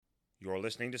You're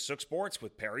listening to Sook Sports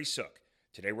with Perry Sook.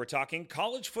 Today we're talking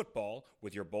college football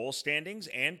with your bowl standings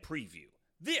and preview.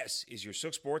 This is your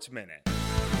Sook Sports Minute.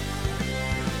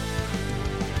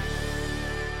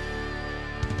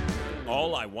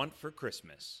 All I Want for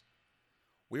Christmas.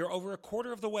 We are over a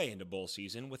quarter of the way into bowl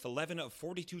season with 11 of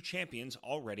 42 champions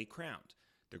already crowned.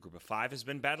 The group of five has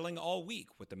been battling all week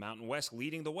with the Mountain West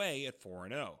leading the way at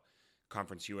 4-0.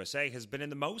 Conference USA has been in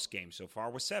the most games so far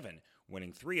with 7,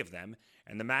 winning 3 of them,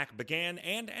 and the MAC began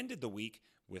and ended the week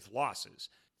with losses,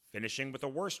 finishing with a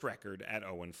worst record at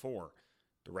 0-4.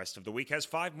 The rest of the week has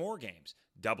 5 more games,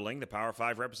 doubling the Power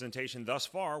 5 representation thus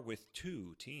far with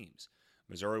 2 teams.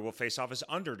 Missouri will face off as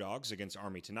underdogs against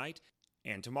Army tonight,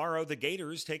 and tomorrow the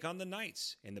Gators take on the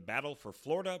Knights in the battle for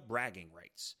Florida bragging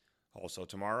rights. Also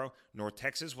tomorrow, North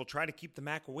Texas will try to keep the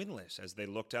MAC winless as they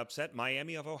look to upset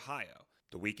Miami of Ohio.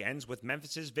 The week ends with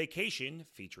Memphis' vacation,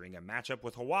 featuring a matchup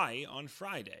with Hawaii on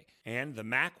Friday. And the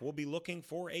MAC will be looking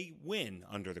for a win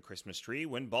under the Christmas tree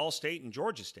when Ball State and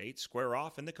Georgia State square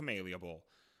off in the Camellia Bowl.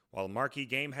 While a marquee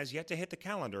game has yet to hit the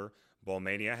calendar, Bowl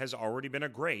Mania has already been a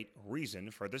great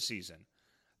reason for the season.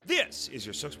 This is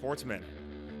your Sook Sports Minute.